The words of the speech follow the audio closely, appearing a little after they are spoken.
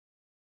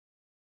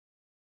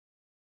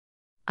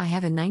I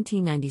have a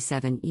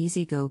 1997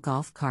 ezgo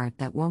golf cart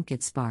that won't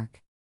get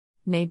spark.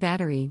 New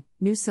battery,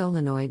 new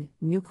solenoid,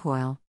 new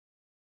coil.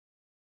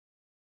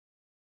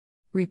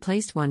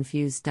 Replaced one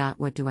fuse.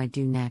 What do I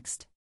do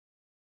next?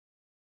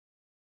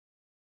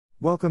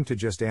 Welcome to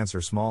Just Answer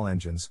Small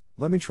Engines.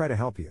 Let me try to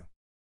help you.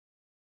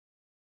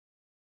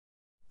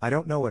 I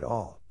don't know it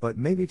all, but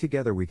maybe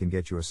together we can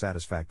get you a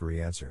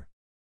satisfactory answer.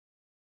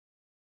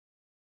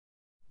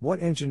 What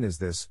engine is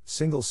this,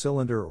 single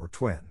cylinder or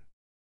twin?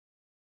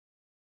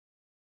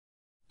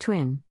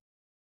 Twin.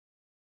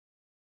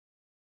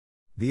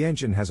 The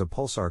engine has a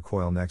pulsar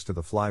coil next to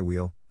the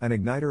flywheel, an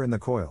igniter in the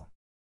coil.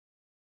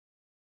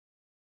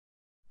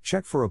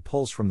 Check for a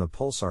pulse from the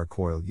pulsar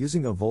coil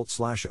using a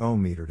volt/ohm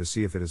meter to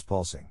see if it is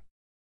pulsing.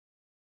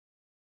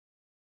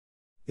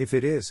 If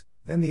it is,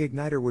 then the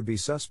igniter would be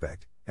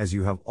suspect, as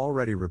you have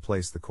already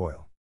replaced the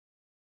coil.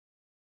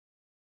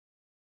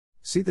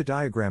 See the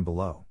diagram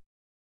below.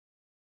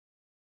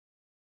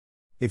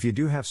 If you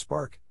do have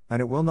spark, and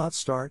it will not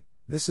start,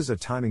 this is a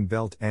timing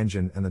belt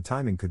engine and the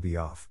timing could be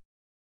off.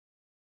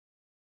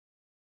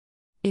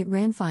 It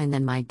ran fine,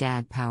 then my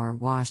dad power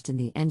washed in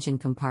the engine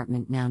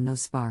compartment, now no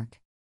spark.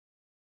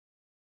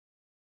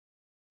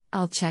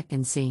 I'll check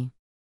and see.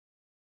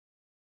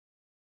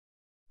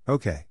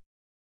 Okay.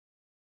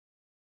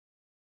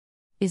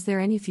 Is there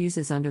any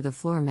fuses under the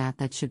floor mat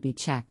that should be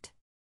checked?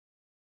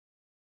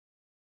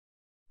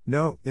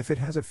 No, if it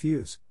has a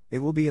fuse, it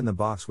will be in the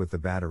box with the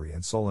battery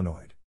and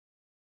solenoid.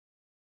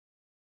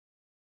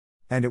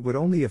 And it would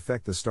only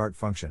affect the start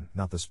function,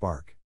 not the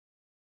spark.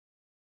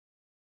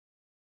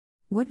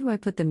 What do I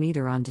put the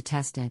meter on to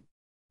test it?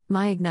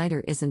 My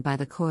igniter isn't by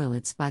the coil,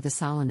 it's by the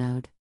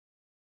solenoid.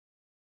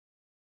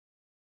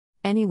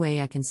 Anyway,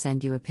 I can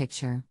send you a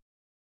picture.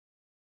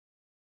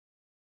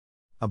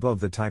 Above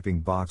the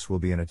typing box will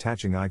be an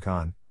attaching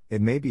icon.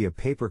 It may be a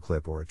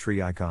paperclip or a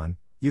tree icon.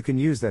 You can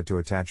use that to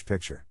attach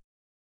picture.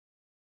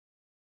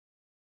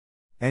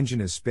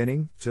 Engine is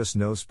spinning, just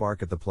no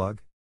spark at the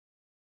plug.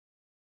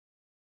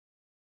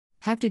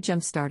 Have to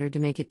jump starter to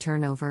make it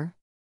turn over?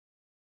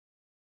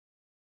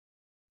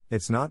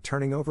 It's not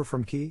turning over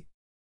from key.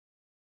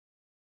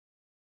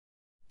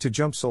 To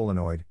jump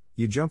solenoid,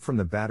 you jump from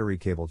the battery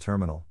cable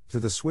terminal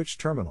to the switch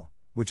terminal,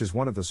 which is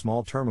one of the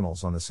small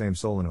terminals on the same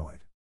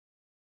solenoid.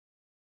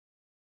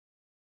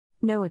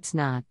 No, it's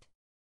not.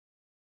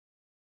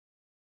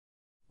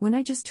 When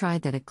I just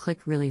tried that, it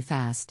clicked really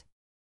fast.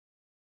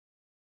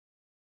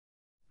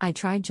 I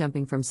tried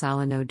jumping from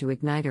solenoid to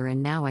igniter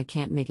and now I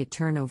can't make it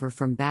turn over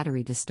from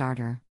battery to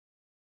starter.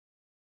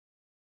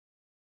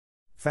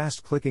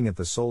 Fast clicking at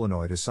the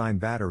solenoid is sign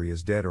battery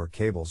is dead or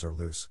cables are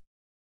loose.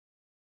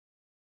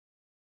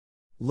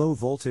 Low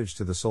voltage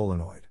to the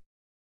solenoid.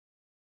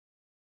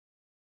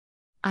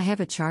 I have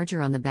a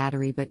charger on the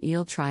battery, but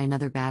I'll try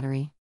another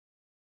battery.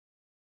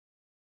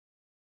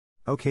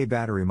 Okay,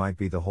 battery might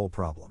be the whole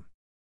problem.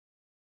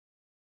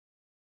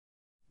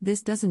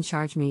 This doesn't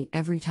charge me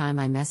every time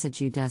I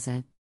message you, does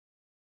it?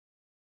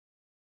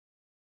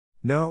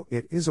 No,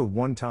 it is a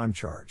one-time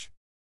charge.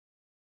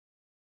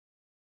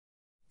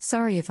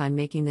 Sorry if I'm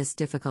making this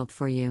difficult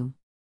for you.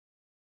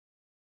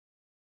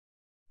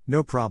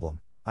 No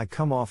problem, I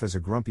come off as a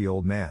grumpy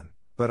old man,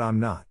 but I'm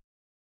not.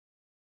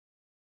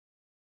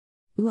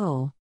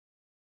 Lol.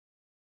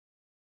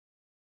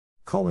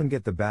 Call and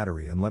get the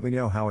battery and let me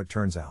know how it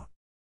turns out.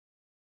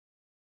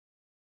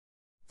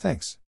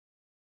 Thanks.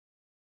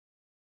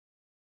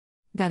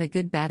 Got a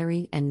good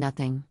battery and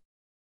nothing.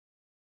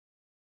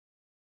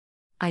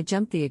 I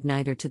jumped the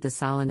igniter to the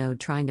solenoid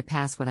trying to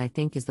pass what I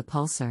think is the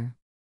pulsar.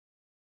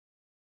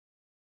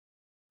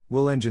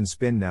 Will engine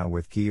spin now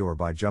with key or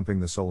by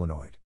jumping the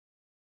solenoid?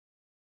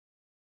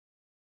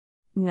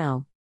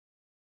 No.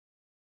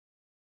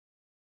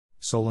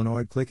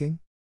 Solenoid clicking?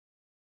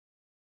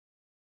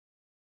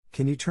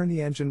 Can you turn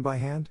the engine by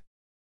hand?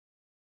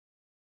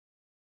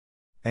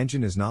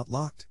 Engine is not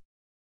locked?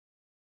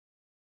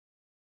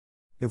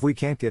 If we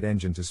can't get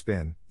engine to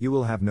spin, you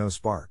will have no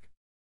spark.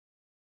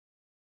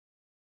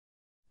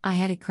 I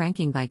had it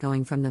cranking by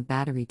going from the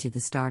battery to the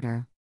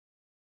starter.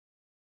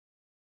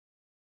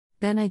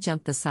 Then I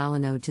jumped the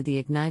solenoid to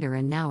the igniter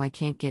and now I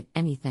can't get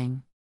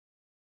anything.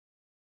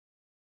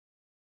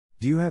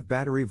 Do you have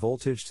battery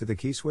voltage to the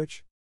key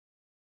switch?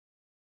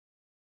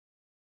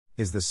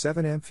 Is the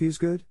 7 amp fuse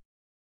good?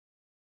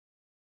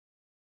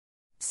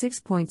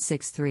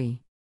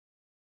 6.63.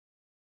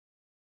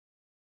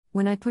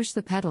 When I push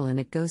the pedal and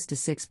it goes to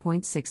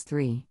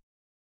 6.63.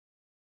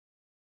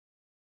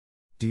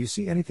 Do you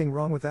see anything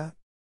wrong with that?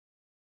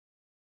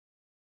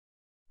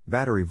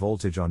 Battery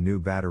voltage on new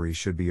batteries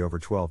should be over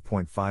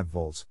 12.5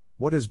 volts.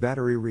 What does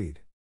battery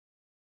read?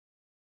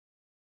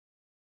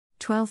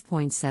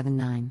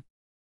 12.79.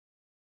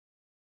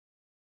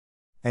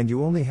 And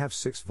you only have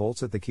 6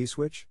 volts at the key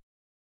switch?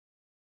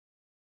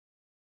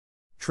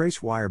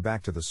 Trace wire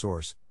back to the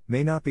source,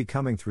 may not be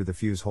coming through the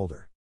fuse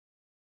holder.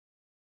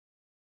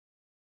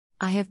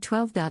 I have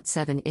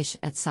 12.7-ish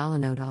at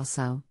solenoid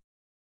also.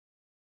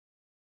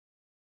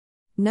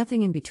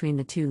 Nothing in between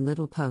the two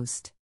little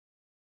posts.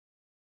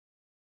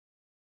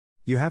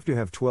 You have to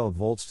have 12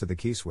 volts to the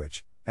key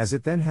switch, as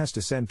it then has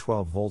to send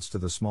 12 volts to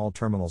the small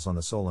terminals on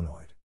the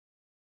solenoid.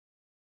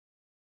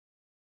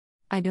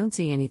 I don't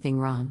see anything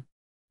wrong.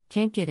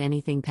 Can't get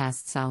anything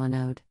past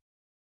solenoid.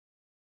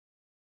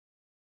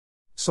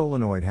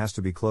 Solenoid has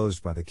to be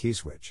closed by the key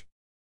switch.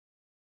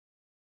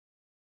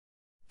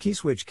 Key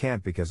switch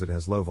can't because it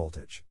has low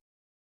voltage.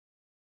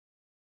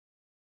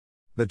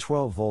 The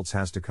 12 volts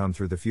has to come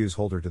through the fuse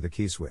holder to the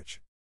key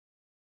switch.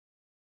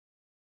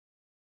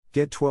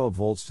 Get 12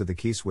 volts to the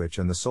key switch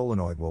and the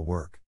solenoid will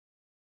work.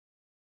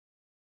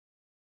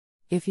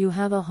 If you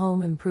have a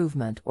home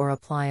improvement or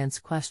appliance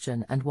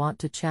question and want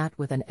to chat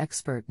with an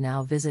expert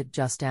now, visit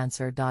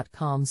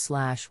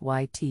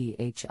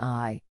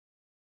JustAnswer.com/YTHI.